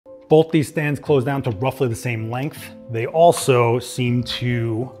Both these stands close down to roughly the same length. They also seem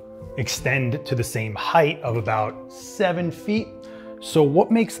to extend to the same height of about 7 feet. So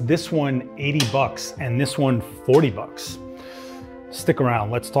what makes this one 80 bucks and this one 40 bucks? Stick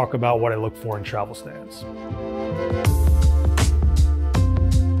around, let's talk about what I look for in travel stands.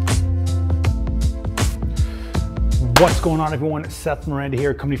 What's going on, everyone? Seth, Miranda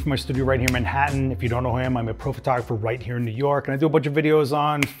here, coming from my studio right here in Manhattan. If you don't know who I am, I'm a pro photographer right here in New York, and I do a bunch of videos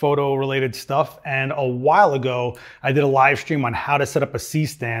on photo related stuff. And a while ago, I did a live stream on how to set up a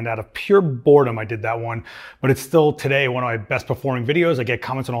C-stand. Out of pure boredom, I did that one, but it's still today one of my best performing videos. I get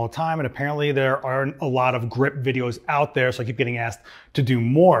comments on all the time, and apparently there aren't a lot of grip videos out there, so I keep getting asked to do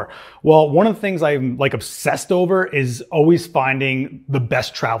more. Well, one of the things I'm like obsessed over is always finding the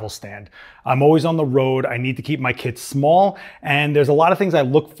best travel stand. I'm always on the road. I need to keep my kids small. And there's a lot of things I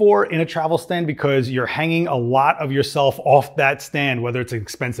look for in a travel stand because you're hanging a lot of yourself off that stand, whether it's an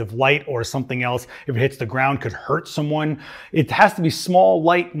expensive light or something else. If it hits the ground, could hurt someone. It has to be small,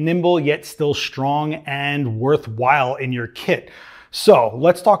 light, nimble, yet still strong and worthwhile in your kit. So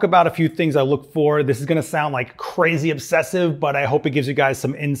let's talk about a few things I look for. This is gonna sound like crazy obsessive, but I hope it gives you guys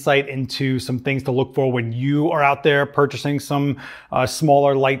some insight into some things to look for when you are out there purchasing some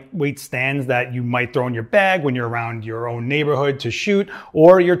smaller, lightweight stands that you might throw in your bag when you're around your own neighborhood to shoot,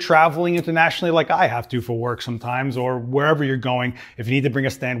 or you're traveling internationally like I have to for work sometimes, or wherever you're going. If you need to bring a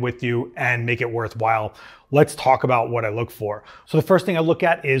stand with you and make it worthwhile, let's talk about what I look for. So the first thing I look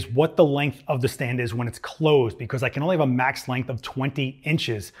at is what the length of the stand is when it's closed, because I can only have a max length of 20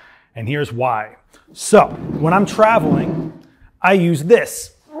 inches. And here's why. So when I'm traveling, I use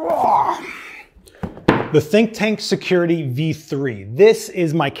this. The ThinkTank Security V3. This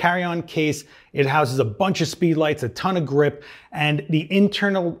is my carry-on case. It houses a bunch of speed lights, a ton of grip, and the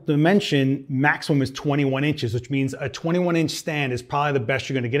internal dimension maximum is 21 inches, which means a 21-inch stand is probably the best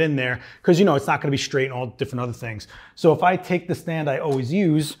you're gonna get in there because you know it's not gonna be straight and all different other things. So if I take the stand I always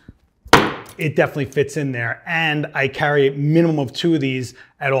use, it definitely fits in there, and I carry a minimum of 2 of these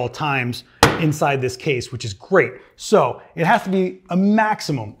at all times inside this case, which is great. So it has to be a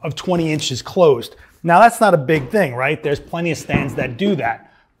maximum of 20 inches closed. Now that's not a big thing, right? There's plenty of stands that do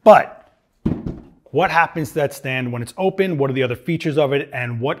that. But what happens to that stand when it's open? What are the other features of it?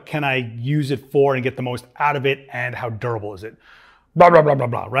 And what can I use it for and get the most out of it? And how durable is it? Blah, blah, blah, blah,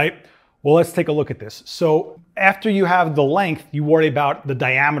 blah, right? Well, let's take a look at this. So after you have the length, you worry about the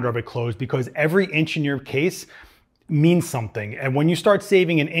diameter of it closed because every inch in your case means something. And when you start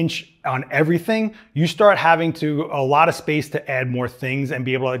saving an inch on everything, you start having a lot of space to add more things and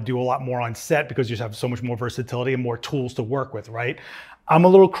be able to do a lot more on set because you just have so much more versatility and more tools to work with, right? I'm a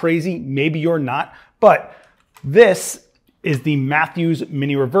little crazy, maybe you're not, but this is the Matthews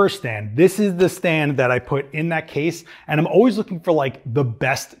mini reverse stand. This is the stand that I put in that case, and I'm always looking for like the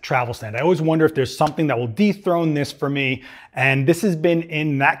best travel stand. I always wonder if there's something that will dethrone this for me, and this has been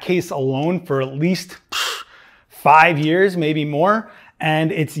in that case alone for at least 5 years, maybe more,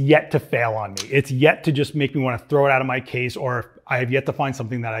 and it's yet to fail on me. It's yet to just make me want to throw it out of my case, or I have yet to find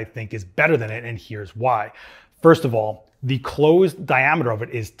something that I think is better than it, and here's why. First of all, the closed diameter of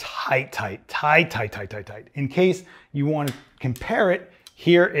it is tight. In case you want to compare it,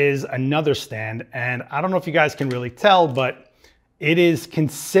 here is another stand, and I don't know if you guys can really tell, but it is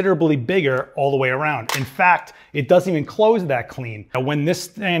considerably bigger all the way around. In fact, it doesn't even close that clean. Now, when this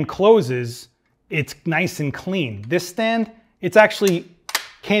stand closes, it's nice and clean. This stand, it's actually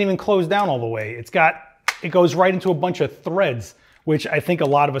can't even close down all the way. It goes right into a bunch of threads, which I think a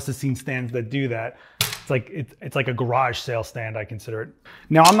lot of us have seen stands that do that. It's like a garage sale stand, I consider it.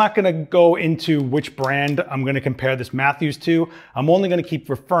 Now, I'm not gonna go into which brand I'm gonna compare this Matthews to. I'm only gonna keep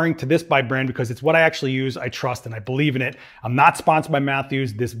referring to this by brand because it's what I actually use, I trust, and I believe in it. I'm not sponsored by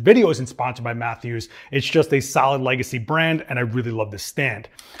Matthews. This video isn't sponsored by Matthews. It's just a solid legacy brand, and I really love this stand.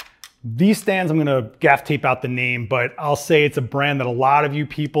 These stands, I'm gonna gaff tape out the name, but I'll say it's a brand that a lot of you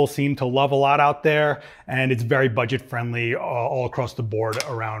people seem to love a lot out there, and it's very budget friendly all across the board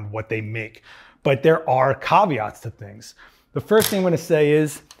around what they make. But there are caveats to things. The first thing I'm gonna say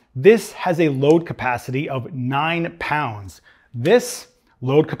is this has a load capacity of 9 pounds. This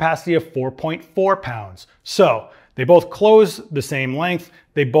load capacity of 4.4 pounds. So they both close the same length,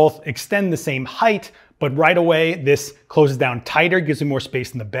 they both extend the same height, but right away, this closes down tighter, gives me more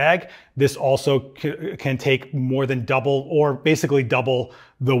space in the bag. This also can take more than double or basically double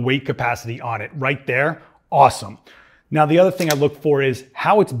the weight capacity on it right there. Awesome. Now, the other thing I look for is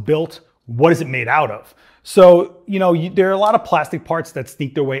how it's built. What is it made out of? So, you know, there are a lot of plastic parts that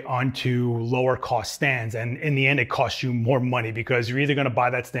sneak their way onto lower cost stands. And in the end, it costs you more money because you're either gonna buy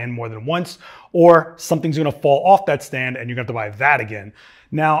that stand more than once or something's gonna fall off that stand and you're gonna have to buy that again.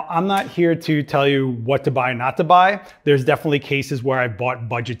 Now, I'm not here to tell you what to buy and not to buy. There's definitely cases where I bought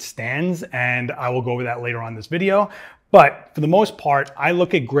budget stands, and I will go over that later on in this video. But for the most part, I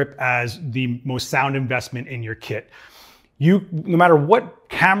look at grip as the most sound investment in your kit. No matter what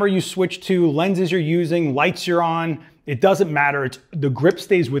camera you switch to, lenses you're using, lights you're on, it doesn't matter. The grip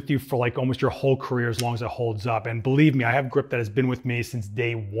stays with you for like almost your whole career as long as it holds up. And believe me, I have grip that has been with me since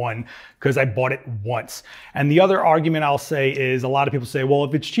day one because I bought it once. And the other argument I'll say is a lot of people say, well,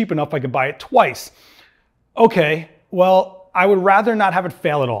 if it's cheap enough, I could buy it twice. Okay, well, I would rather not have it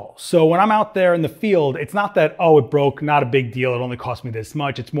fail at all. So when I'm out there in the field, it's not that, oh, it broke, not a big deal, it only cost me this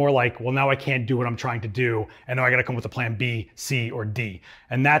much. It's more like, well, now I can't do what I'm trying to do, and now I gotta come with a plan B, C, or D.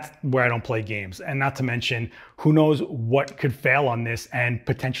 And that's where I don't play games. And not to mention, who knows what could fail on this and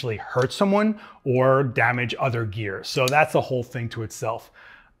potentially hurt someone or damage other gear. So that's a whole thing to itself.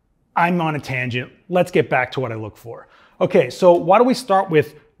 I'm on a tangent. Let's get back to what I look for. Okay, so why don't we start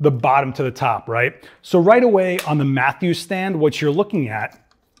with the bottom to the top, right? So right away on the Matthews stand, what you're looking at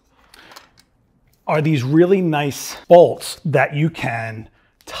are these really nice bolts that you can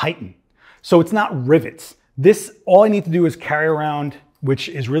tighten. So it's not rivets. This, all I need to do is carry around, which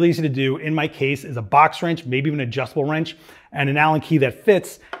is really easy to do. In my case is a box wrench, maybe even an adjustable wrench, and an Allen key that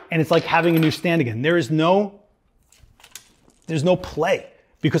fits. And it's like having a new stand again. There's no play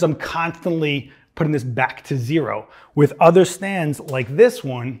because I'm constantly putting this back to zero. With other stands like this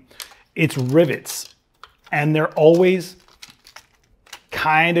one, it's rivets and they're always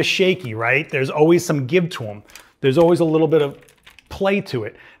kind of shaky, right? There's always some give to them. There's always a little bit of play to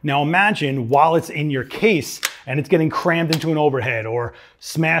it. Now imagine while it's in your case and it's getting crammed into an overhead or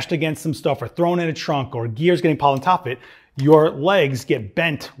smashed against some stuff or thrown in a trunk or gears getting piled on top of it, your legs get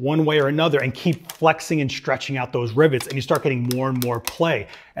bent one way or another and keep flexing and stretching out those rivets, and you start getting more and more play.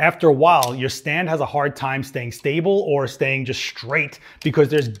 After a while, your stand has a hard time staying stable or staying just straight because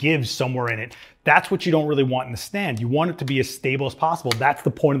there's gives somewhere in it. That's what you don't really want in the stand. You want it to be as stable as possible. That's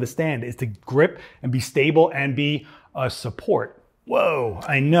the point of the stand, is to grip and be stable and be a support. Whoa,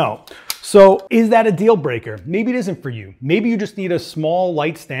 I know. So is that a deal breaker? Maybe it isn't for you. Maybe you just need a small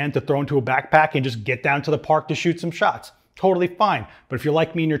light stand to throw into a backpack and just get down to the park to shoot some shots. Totally fine. But if you're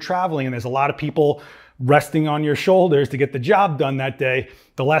like me and you're traveling and there's a lot of people resting on your shoulders to get the job done that day,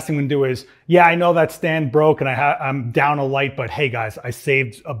 the last thing we can do is, yeah, I know that stand broke and I'm down a light, but hey guys, I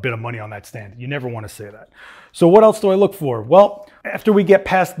saved a bit of money on that stand. You never want to say that. So what else do I look for? Well, after we get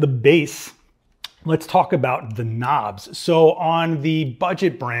past the base, let's talk about the knobs. So on the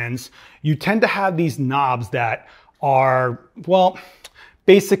budget brands, you tend to have these knobs that are, well,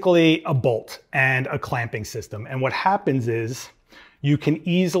 basically a bolt and a clamping system. And what happens is you can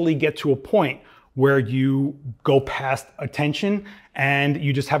easily get to a point where you go past a tension and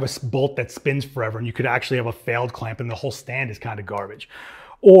you just have a bolt that spins forever, and you could actually have a failed clamp and the whole stand is kind of garbage.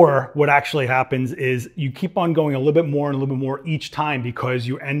 Or what actually happens is you keep on going a little bit more and a little bit more each time because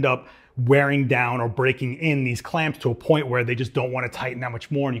you end up wearing down or breaking in these clamps to a point where they just don't want to tighten that much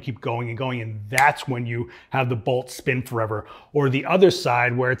more, and you keep going and going, and that's when you have the bolt spin forever. Or the other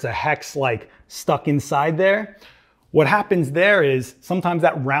side where it's a hex like stuck inside there, what happens there is sometimes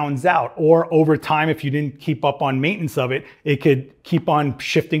that rounds out, or over time, if you didn't keep up on maintenance of it, it could keep on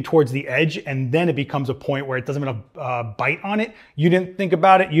shifting towards the edge, and then it becomes a point where it doesn't have a bite on it. You didn't think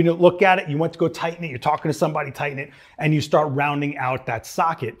about it, you didn't look at it, you went to go tighten it, you're talking to somebody, tighten it, and you start rounding out that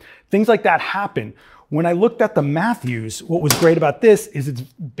socket. Things like that happen. When I looked at the Matthews, what was great about this is it's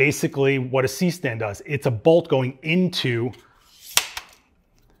basically what a C-stand does. It's a bolt going into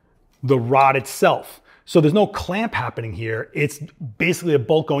the rod itself. So there's no clamp happening here. It's basically a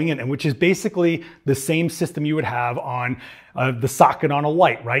bolt going in, and which is basically the same system you would have on the socket on a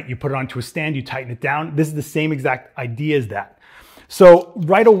light, right? You put it onto a stand, you tighten it down. This is the same exact idea as that. So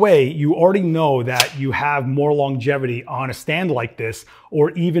right away, you already know that you have more longevity on a stand like this,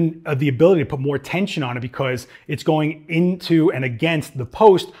 or even the ability to put more tension on it because it's going into and against the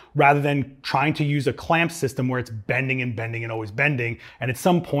post rather than trying to use a clamp system where it's bending and bending and always bending. And at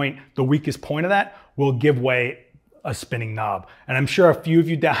some point, the weakest point of that will give way a spinning knob. And I'm sure a few of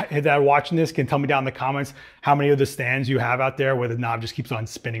you that are watching this can tell me down in the comments how many of the stands you have out there where the knob just keeps on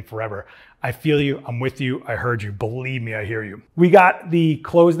spinning forever. I feel you, I'm with you, I heard you. Believe me, I hear you. We got the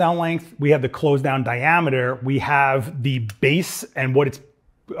close down length, we have the close down diameter, we have the base and what it's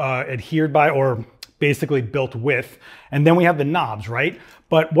adhered by or basically built with, and then we have the knobs, right?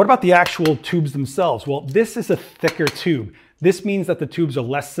 But what about the actual tubes themselves? Well, this is a thicker tube. This means that the tubes are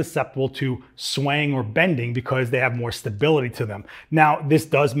less susceptible to swaying or bending because they have more stability to them. Now, this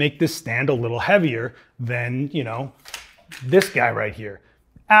does make this stand a little heavier than, you know, this guy right here.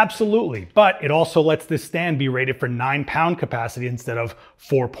 Absolutely, but it also lets this stand be rated for 9-pound capacity instead of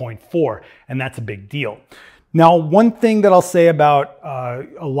 4.4, and that's a big deal. Now, one thing that I'll say about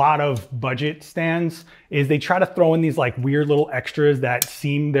a lot of budget stands is they try to throw in these like weird little extras that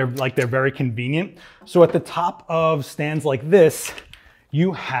seem they're very convenient. So at the top of stands like this,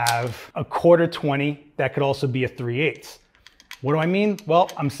 you have a 1/4-20 that could also be a 3/8. What do I mean? Well,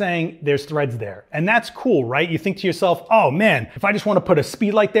 I'm saying there's threads there, and that's cool, right? You think to yourself, oh man, if I just want to put a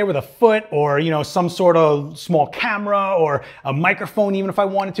speed light there with a foot, or some sort of small camera or a microphone, even if I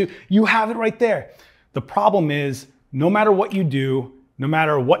wanted to, you have it right there. The problem is, no matter what you do, no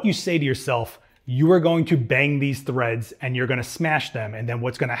matter what you say to yourself, you are going to bang these threads and you're going to smash them. And then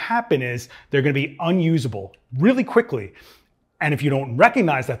what's going to happen is they're going to be unusable really quickly. And if you don't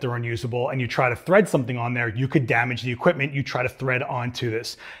recognize that they're unusable and you try to thread something on there, you could damage the equipment you try to thread onto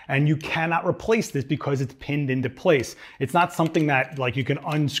this. And you cannot replace this because it's pinned into place. It's not something that like you can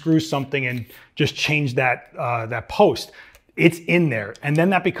unscrew something and just change that, that post. It's in there. And then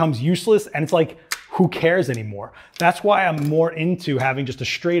that becomes useless, and it's like, who cares anymore? That's why I'm more into having just a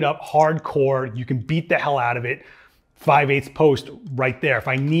straight up hardcore, you can beat the hell out of it, 5/8 post right there. If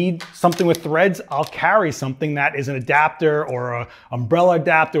I need something with threads, I'll carry something that is an adapter or an umbrella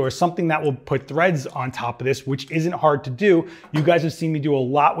adapter or something that will put threads on top of this, which isn't hard to do. You guys have seen me do a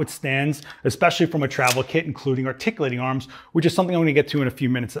lot with stands, especially from a travel kit, including articulating arms, which is something I'm gonna get to in a few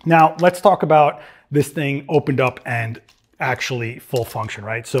minutes. Now, let's talk about this thing opened up and actually full function,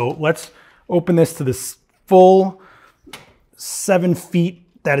 right? So let's open this to this full 7 feet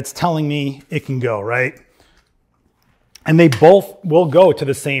that it's telling me it can go, right? And they both will go to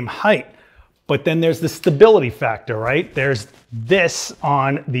the same height, but then there's the stability factor, right? There's this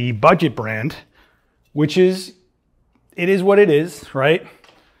on the budget brand, which is, it is what it is, right?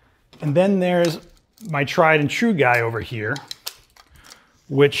 And then there's my tried and true guy over here,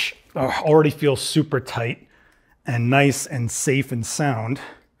 which already feels super tight and nice and safe and sound.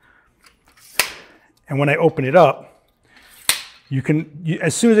 And when I open it up,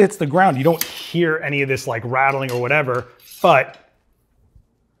 as soon as it hits the ground, you don't hear any of this like rattling or whatever, but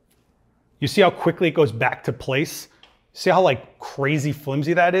you see how quickly it goes back to place? See how like crazy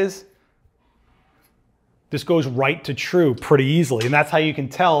flimsy that is? This goes right to true pretty easily, and that's how you can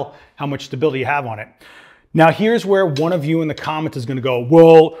tell how much stability you have on it. Now here's where one of you in the comments is gonna go,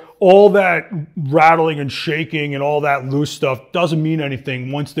 well, all that rattling and shaking and all that loose stuff doesn't mean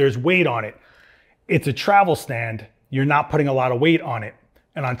anything once there's weight on it. It's a travel stand. You're not putting a lot of weight on it.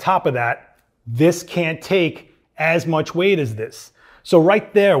 And on top of that, this can't take as much weight as this. So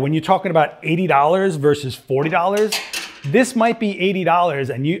right there, when you're talking about $80 versus $40, this might be $80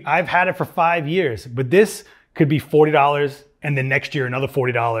 and I've had it for 5 years, but this could be $40 and then next year another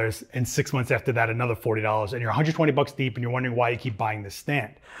 $40 and 6 months after that another $40 and you're 120 bucks deep and you're wondering why you keep buying this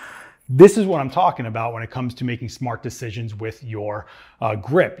stand. This is what I'm talking about when it comes to making smart decisions with your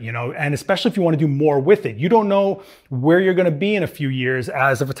grip, and especially if you want to do more with it. You don't know where you're going to be in a few years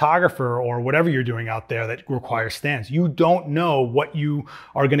as a photographer or whatever you're doing out there that requires stands. You don't know what you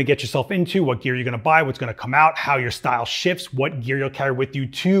are going to get yourself into, what gear you're going to buy, what's going to come out, how your style shifts, what gear you'll carry with you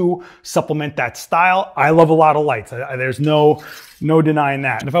to supplement that style. I love a lot of lights. There's no denying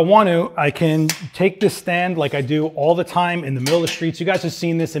that. And if I want to, I can take this stand like I do all the time in the middle of the streets. You guys have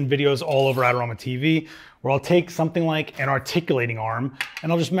seen this in videos all over Adorama TV, where I'll take something like an articulating arm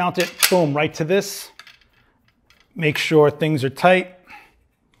and I'll just mount it, boom, right to this. Make sure things are tight.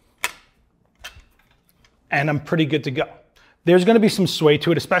 And I'm pretty good to go. There's gonna be some sway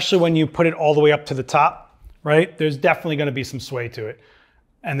to it, especially when you put it all the way up to the top, right? There's definitely gonna be some sway to it.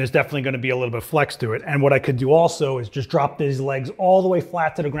 And there's definitely going to be a little bit of flex to it. And what I could do also is just drop these legs all the way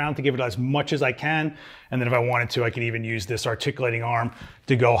flat to the ground to give it as much as I can. And then if I wanted to, I could even use this articulating arm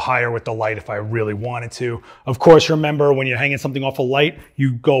to go higher with the light if I really wanted to. Of course, remember when you're hanging something off a light,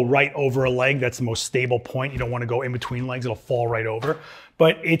 you go right over a leg. That's the most stable point. You don't want to go in between legs. It'll fall right over.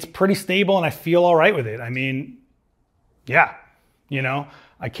 But it's pretty stable and I feel all right with it. I mean, yeah,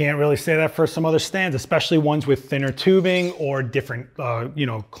 I can't really say that for some other stands, especially ones with thinner tubing or different,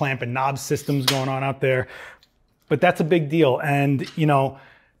 clamp and knob systems going on out there. But that's a big deal. And,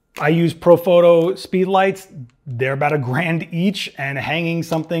 I use Profoto speed lights. They're about $1,000 each, and hanging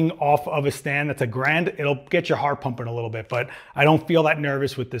something off of a stand that's $1,000, it'll get your heart pumping a little bit, but I don't feel that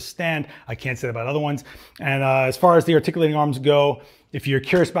nervous with this stand. I can't say that about other ones. And as far as the articulating arms go, if you're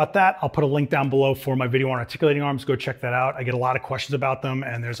curious about that, I'll put a link down below for my video on articulating arms. Go check that out. I get a lot of questions about them,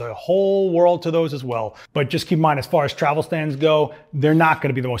 and there's a whole world to those as well. But just keep in mind, as far as travel stands go, they're not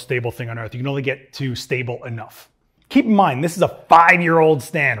gonna be the most stable thing on earth. You can only get to stable enough. Keep in mind, this is a 5-year-old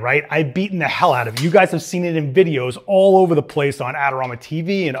stand, right? I've beaten the hell out of it. You guys have seen it in videos all over the place on Adorama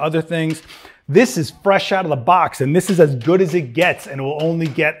TV and other things. This is fresh out of the box, and this is as good as it gets, and it will only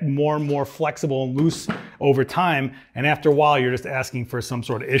get more and more flexible and loose over time. And after a while, you're just asking for some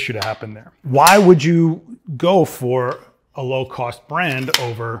sort of issue to happen there. Why would you go for a low-cost brand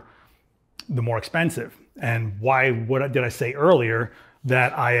over the more expensive? And why, what did I say earlier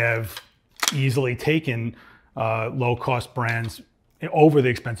that I have easily taken low-cost brands over the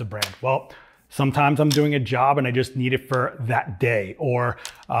expensive brand? Well, sometimes I'm doing a job and I just need it for that day, or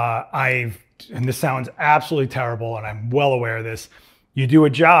and this sounds absolutely terrible and I'm well aware of this, you do a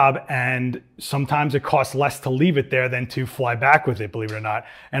job and sometimes it costs less to leave it there than to fly back with it, believe it or not.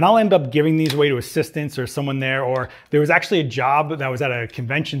 And I'll end up giving these away to assistants or someone there, or there was actually a job that was at a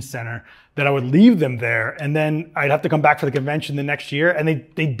convention center that I would leave them there and then I'd have to come back for the convention the next year and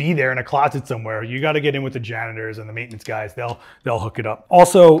they'd be there in a closet somewhere. You got to get in with the janitors and the maintenance guys. They'll hook it up.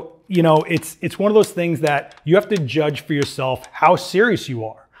 Also, you know, it's one of those things that you have to judge for yourself how serious you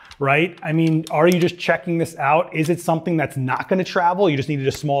are. Right? I mean, are you just checking this out? Is it something that's not going to travel? You just needed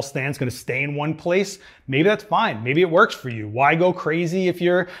a small stand, it's going to stay in one place. Maybe that's fine. Maybe it works for you. Why go crazy if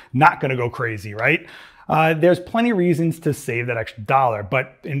you're not going to go crazy, right? There's plenty of reasons to save that extra dollar.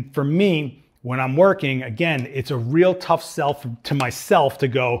 But for me, when I'm working, again, it's a real tough sell to myself to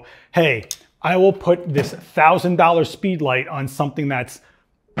go, hey, I will put this $1,000 speed light on something that's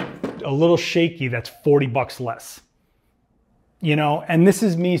a little shaky, that's $40 less. You know, and this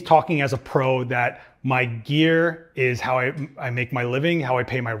is me talking as a pro that my gear is how I make my living, how I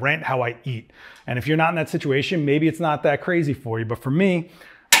pay my rent, how I eat. And if you're not in that situation, maybe it's not that crazy for you. But for me,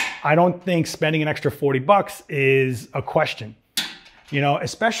 I don't think spending an extra $40 is a question. You know,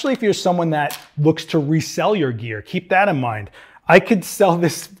 especially if you're someone that looks to resell your gear. Keep that in mind. I could sell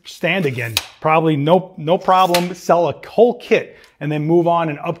this stand again, probably no problem, sell a whole kit and then move on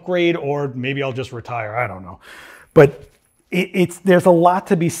and upgrade, or maybe I'll just retire, I don't know. But there's a lot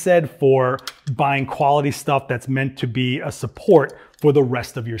to be said for buying quality stuff that's meant to be a support for the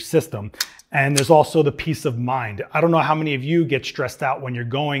rest of your system. And there's also the peace of mind. I don't know how many of you get stressed out when you're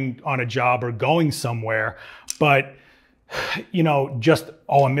going on a job or going somewhere, but you know, just,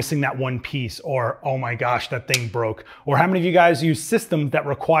 oh, I'm missing that one piece, or, oh my gosh, that thing broke. Or how many of you guys use systems that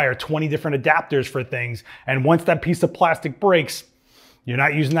require 20 different adapters for things, and once that piece of plastic breaks, you're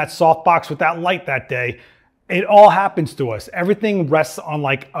not using that soft box with that light that day. It all happens to us. Everything rests on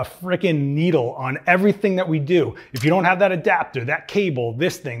like a freaking needle on everything that we do. If you don't have that adapter, that cable,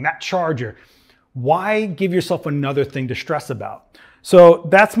 this thing, that charger, why give yourself another thing to stress about? So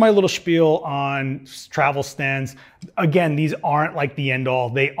that's my little spiel on travel stands. Again, these aren't like the end all.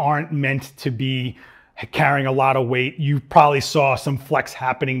 They aren't meant to be carrying a lot of weight. You probably saw some flex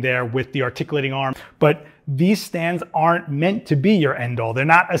happening there with the articulating arm, but these stands aren't meant to be your end all. They're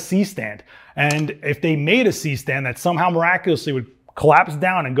not a C stand. And if they made a C stand that somehow miraculously would collapse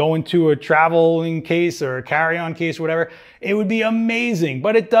down and go into a traveling case or a carry-on case or whatever, it would be amazing,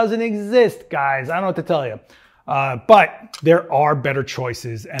 but it doesn't exist, guys. I don't know what to tell you. But there are better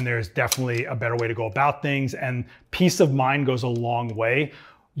choices, and there's definitely a better way to go about things, and peace of mind goes a long way.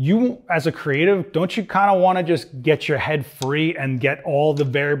 You, as a creative, don't you kind of want to just get your head free and get all the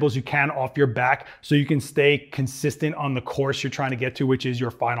variables you can off your back so you can stay consistent on the course you're trying to get to, which is your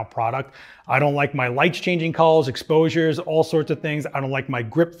final product? I don't like my lights changing colors, exposures, all sorts of things. I don't like my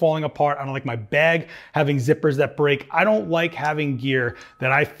grip falling apart. I don't like my bag having zippers that break. I don't like having gear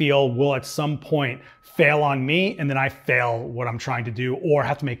that I feel will at some point fail on me, and then I fail what I'm trying to do, or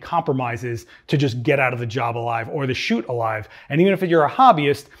have to make compromises to just get out of the job alive or the shoot alive. And even if you're a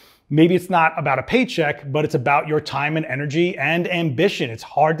hobbyist, maybe it's not about a paycheck, but it's about your time and energy and ambition. It's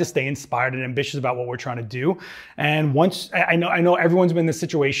hard to stay inspired and ambitious about what we're trying to do. And once, I know everyone's been in this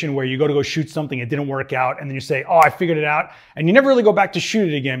situation where you go shoot something, it didn't work out, and then you say, oh, I figured it out. And you never really go back to shoot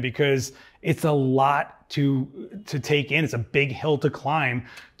it again because it's a lot to take in. It's a big hill to climb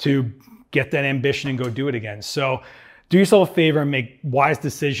to get that ambition and go do it again. So do yourself a favor and make wise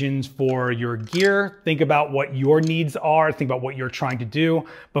decisions for your gear. Think about what your needs are. Think about what you're trying to do.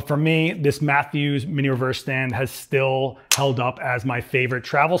 But for me, this Matthews mini reverse stand has still held up as my favorite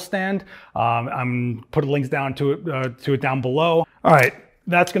travel stand. I'm putting links down to it down below. All right.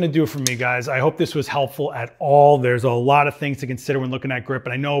 That's going to do it for me, guys. I hope this was helpful at all. There's a lot of things to consider when looking at grip.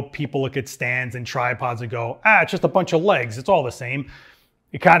 And I know people look at stands and tripods and go, it's just a bunch of legs. It's all the same.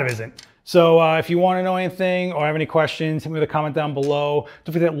 It kind of isn't. So if you want to know anything or have any questions, hit me with a comment down below.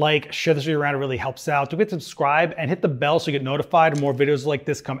 Don't forget to like, share this video around. It really helps out. Don't forget to subscribe and hit the bell so you get notified when more videos like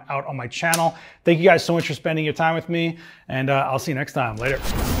this come out on my channel. Thank you guys so much for spending your time with me, and I'll see you next time. Later.